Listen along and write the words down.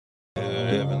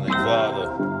Heavenly Father.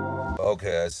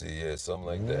 Okay, I see, yeah, something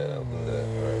like that. I'll do that,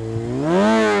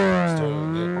 right? Still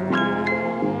good.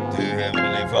 Dear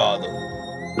Heavenly Father,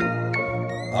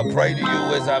 I pray to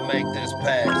you as I make this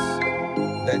pass,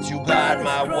 that you guide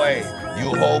my way,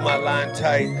 you hold my line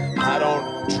tight. I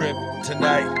don't trip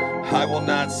tonight, I will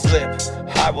not slip,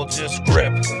 I will just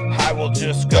grip, I will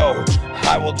just go,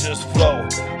 I will just flow.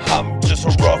 I'm just a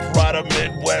rough rider,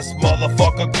 Midwest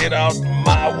motherfucker, get out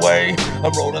my way.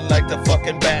 I'm rolling like the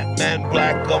fucking Batman,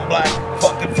 black on black,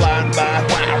 fucking flying by.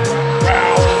 Wow,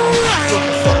 wow.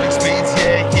 Supersonic speeds,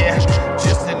 yeah.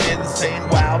 Just an insane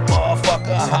wild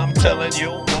motherfucker. I'm telling you,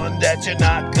 one that you're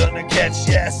not gonna catch.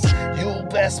 Yes, you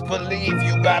best believe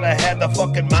you gotta have the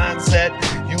fucking mindset.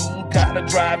 You gotta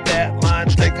drive that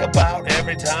mind, think about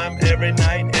every time, every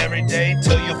night, every day,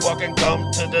 till you fucking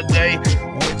come to the day.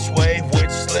 Which way,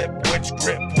 which slip, which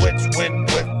grip, which win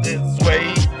with this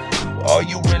way? Are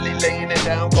you really laying it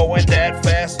down, going that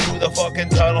fast through the fucking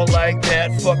tunnel like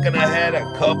that? Fucking I had a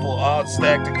couple odds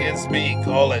stacked against me,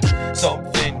 call it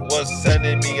something was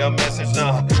sending me a message.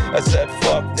 Nah, I said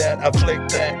fuck that, I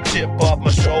flicked that chip off my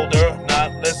shoulder,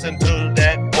 not listen to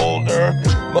that older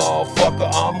motherfucker.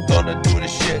 I'm gonna do the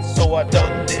shit, so I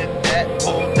done did that,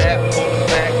 pull it back,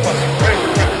 fucking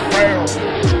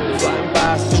flying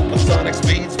by supersonic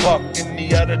speeds, fucking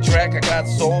the other track. I got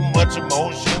so much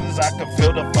emotions, I can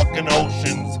feel the fucking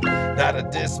oceans. Not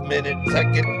at this minute,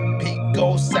 second,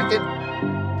 picosecond.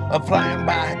 I'm flying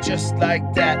by just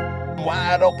like that,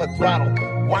 wide open throttle.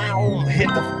 Wow, hit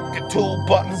the fucking two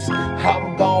buttons.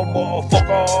 I'm gone,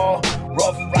 motherfucker.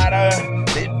 Rough rider,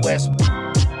 Midwest,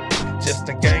 just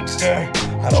a gangster.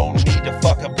 I don't need to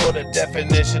fucking put a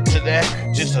definition to that.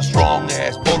 Just a strong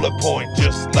ass bullet point,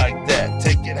 just like that.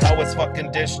 Take it how it's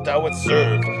fucking dished, how it's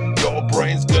served. Your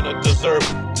brain's gonna deserve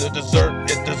the dessert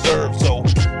it deserves. So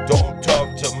don't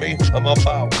talk to me, I'm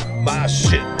about my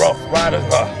shit. Rough rider,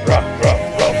 rough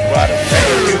rider.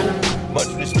 Thank you, much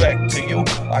respect to you.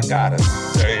 I gotta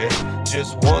say it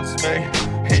just once, man.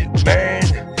 Hit man,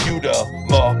 you the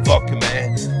motherfucking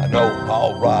man. I know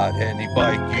I'll ride any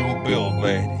bike you build,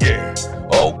 man. Yeah,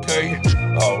 okay,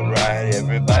 alright,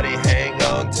 everybody hang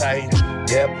on tight.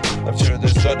 Yep, I'm sure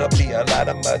there's gonna be a lot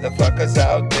of motherfuckers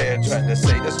out there trying to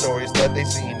say the stories that they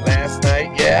seen last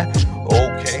night. Yeah,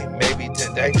 okay, maybe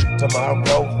today, tomorrow.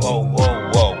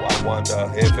 Whoa, I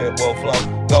wonder if it will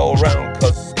flow. Go around,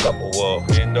 cause a couple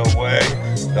were in the way.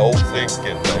 No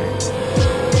thinking, man.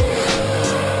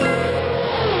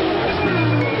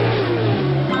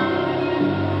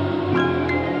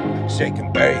 Shake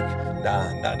and bake,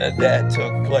 nah, none of that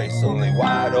took place. Only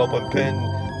wide open pin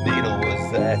needle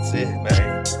was, that's it,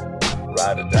 man.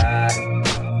 Ride or die,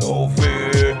 no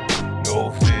fear,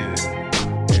 no fear.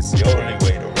 It's the only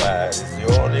way to ride, it's the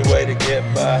only way to get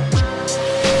by.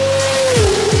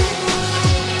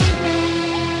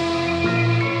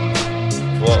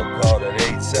 Well, called it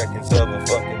 8 seconds of a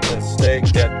fucking mistake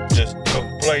that just took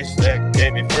place, that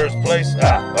gave me first place.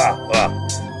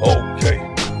 Okay.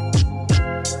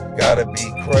 Gotta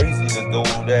be crazy to do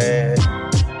that.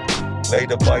 Lay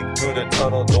the bike through the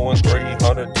tunnel doing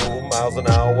 302 miles an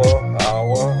hour.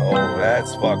 Oh,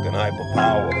 that's fucking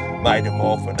hyperpower. Mighty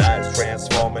morphinized,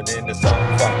 transforming into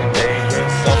something fucking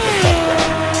dangerous. Something fucking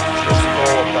just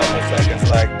for a couple seconds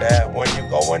like that. When you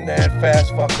going that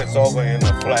fast, fuck, it's over in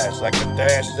a flash. Like a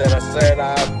dash that I said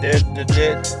I did,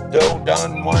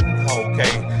 done one.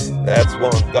 Okay, that's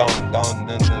one gone,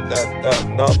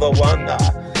 another one.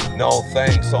 No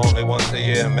thanks, only once a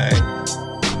year, man.